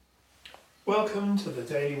Welcome to the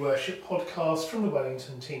Daily Worship Podcast from the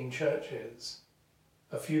Wellington Team Churches.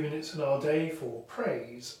 A few minutes in our day for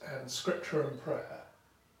praise and scripture and prayer.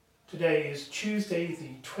 Today is Tuesday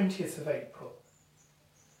the 20th of April.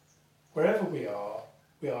 Wherever we are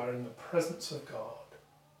in the presence of God.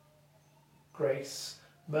 Grace,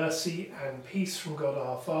 mercy and peace from God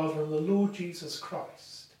our Father and the Lord Jesus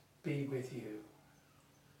Christ be with you.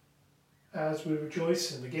 As we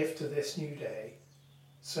rejoice in the gift of this new day,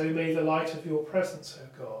 so may the light of your presence, O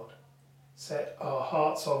God, set our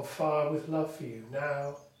hearts on fire with love for you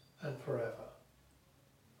now and forever.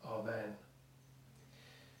 Amen.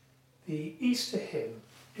 The Easter hymn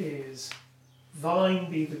is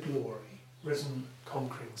Thine be the glory, risen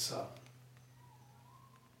conquering Son.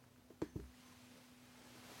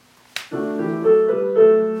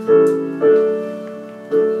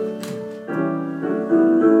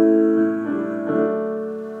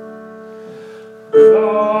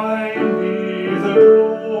 Thine be the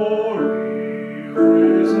glory,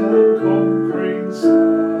 risen conquering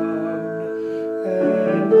Son.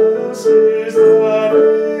 Endless is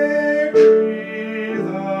the victory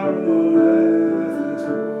that on earth is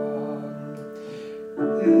won.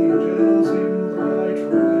 Angels in bright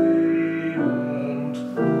raiment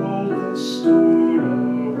rolled the stone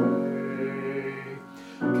away.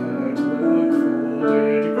 Catwalk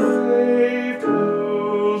folded grave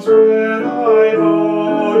clothes where thy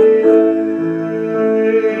body lay.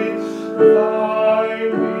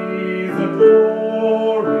 Thine be the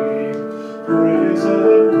glory,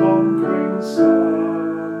 risen conquering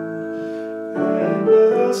Son.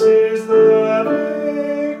 Endless is the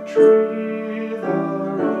victory that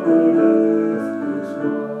on earth was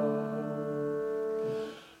won.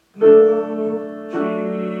 Lo,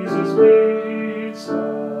 Jesus meets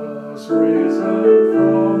us, risen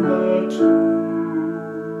from the tomb.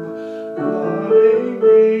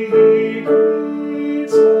 Lovingly he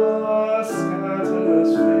greets us,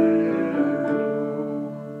 scatters fear and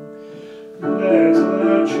gloom. Let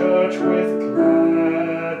the church with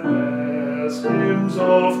gladness hymns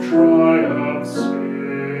of triumph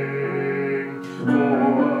sing.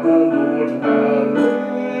 For the Lord now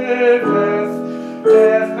liveth,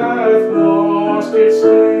 death hath lost its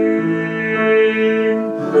sting.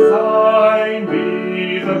 Thine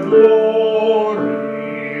be the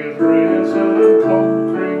glory, risen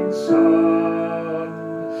conquering Son.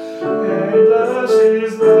 Endless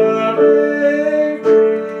is the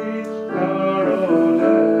victory our own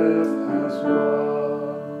earth has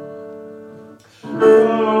won.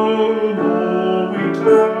 No more we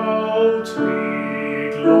doubt thee,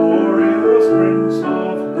 glorious Prince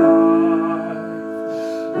of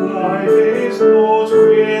Life. Life is naught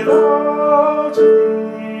without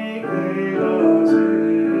thee, aid us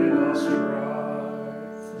in our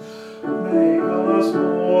strife. Make us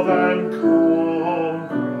more than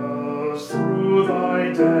conquerors through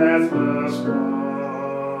thy deathless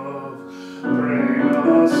love. Bring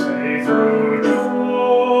us safe through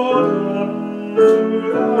Jordan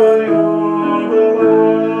to thy arm above.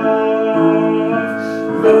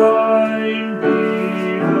 Thine be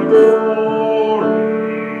the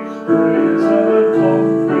glory, risen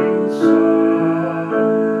conquering Son.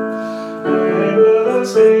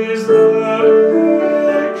 Endless is the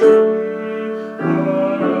victory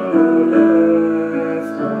that on earth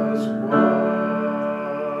has won.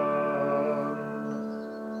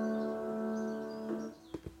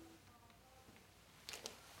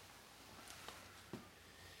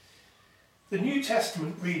 The New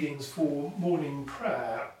Testament readings for morning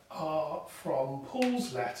prayer are from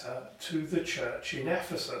Paul's letter to the church in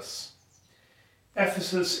Ephesus.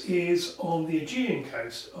 Ephesus is on the Aegean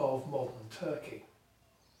coast of modern Turkey.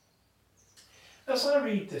 As I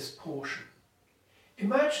read this portion,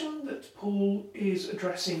 imagine that Paul is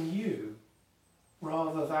addressing you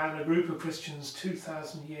rather than a group of Christians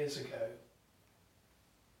 2,000 years ago.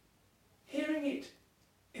 Hearing it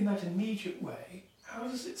in that immediate way, how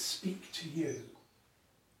does it speak to you?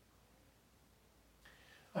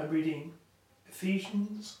 I'm reading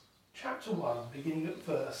Ephesians chapter 1, beginning at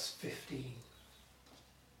verse 15.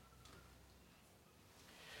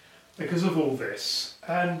 Because of all this,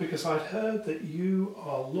 and because I'd heard that you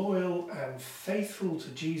are loyal and faithful to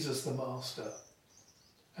Jesus the Master,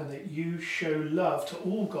 and that you show love to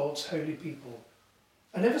all God's holy people,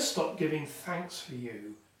 I never stop giving thanks for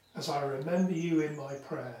you as I remember you in my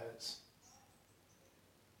prayers.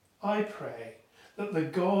 I pray that the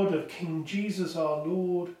God of King Jesus our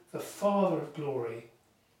Lord, the Father of glory,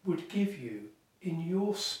 would give you in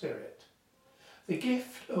your spirit the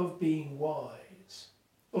gift of being wise,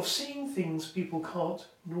 of seeing things people can't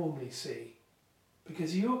normally see,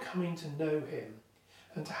 because you are coming to know him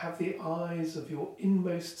and to have the eyes of your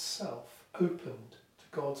inmost self opened to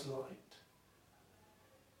God's light.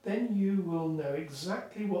 Then you will know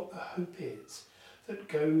exactly what the hope is that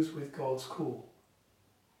goes with God's call.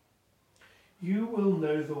 You will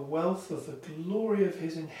know the wealth of the glory of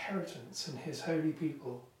his inheritance in his holy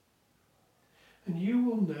people. And you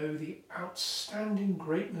will know the outstanding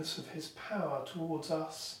greatness of his power towards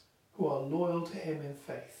us who are loyal to him in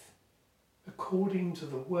faith, according to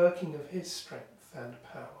the working of his strength and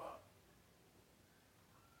power.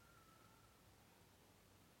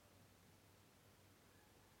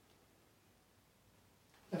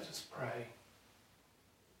 Let us pray.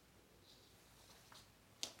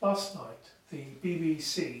 Last night, the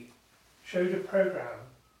BBC showed a programme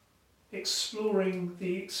exploring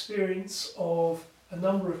the experience of a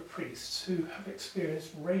number of priests who have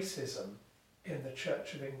experienced racism in the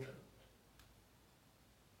Church of England.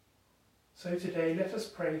 So today, let us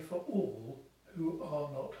pray for all who are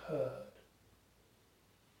not heard,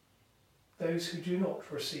 those who do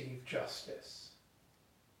not receive justice,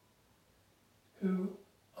 who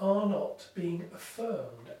are not being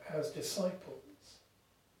affirmed as disciples.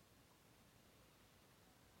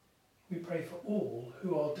 We pray for all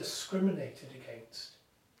who are discriminated against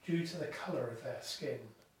due to the colour of their skin.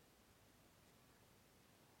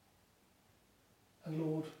 And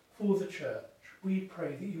Lord, for the Church, we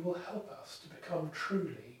pray that you will help us to become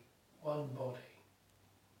truly one body.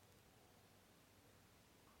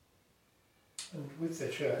 And with the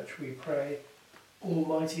Church we pray,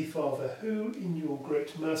 Almighty Father, who in your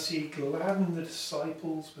great mercy gladdened the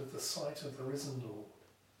disciples with the sight of the risen Lord,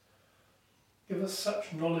 give us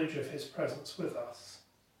such knowledge of his presence with us,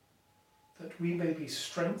 that we may be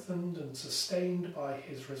strengthened and sustained by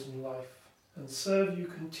his risen life, and serve you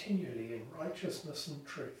continually in righteousness and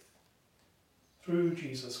truth. Through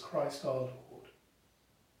Jesus Christ our Lord.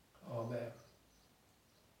 Amen.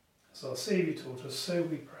 As our Saviour taught us, so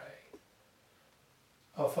we pray.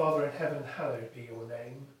 Our Father in heaven, hallowed be your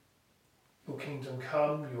name. Your kingdom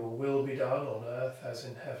come, your will be done on earth as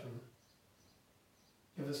in heaven.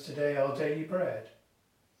 Give us today our daily bread.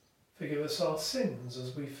 Forgive us our sins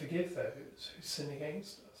as we forgive those who sin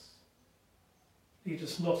against us. Lead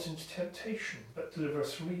us not into temptation, but deliver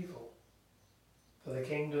us from evil. For the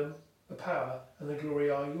kingdom, the power and the glory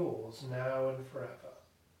are yours, now and forever.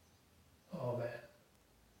 Amen.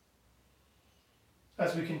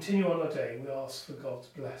 As we continue on our day, we ask for God's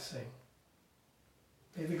blessing.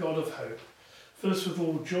 May the God of hope fill us with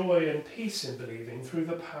all joy and peace in believing through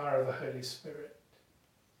the power of the Holy Spirit.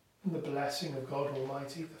 And the blessing of God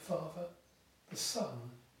Almighty, the Father, the Son,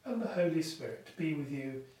 and the Holy Spirit be with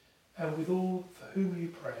you and with all for whom you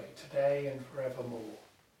pray, today and forevermore.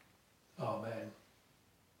 Amen.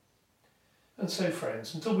 And so,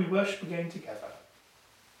 friends, until we worship again together,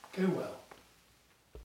 go well.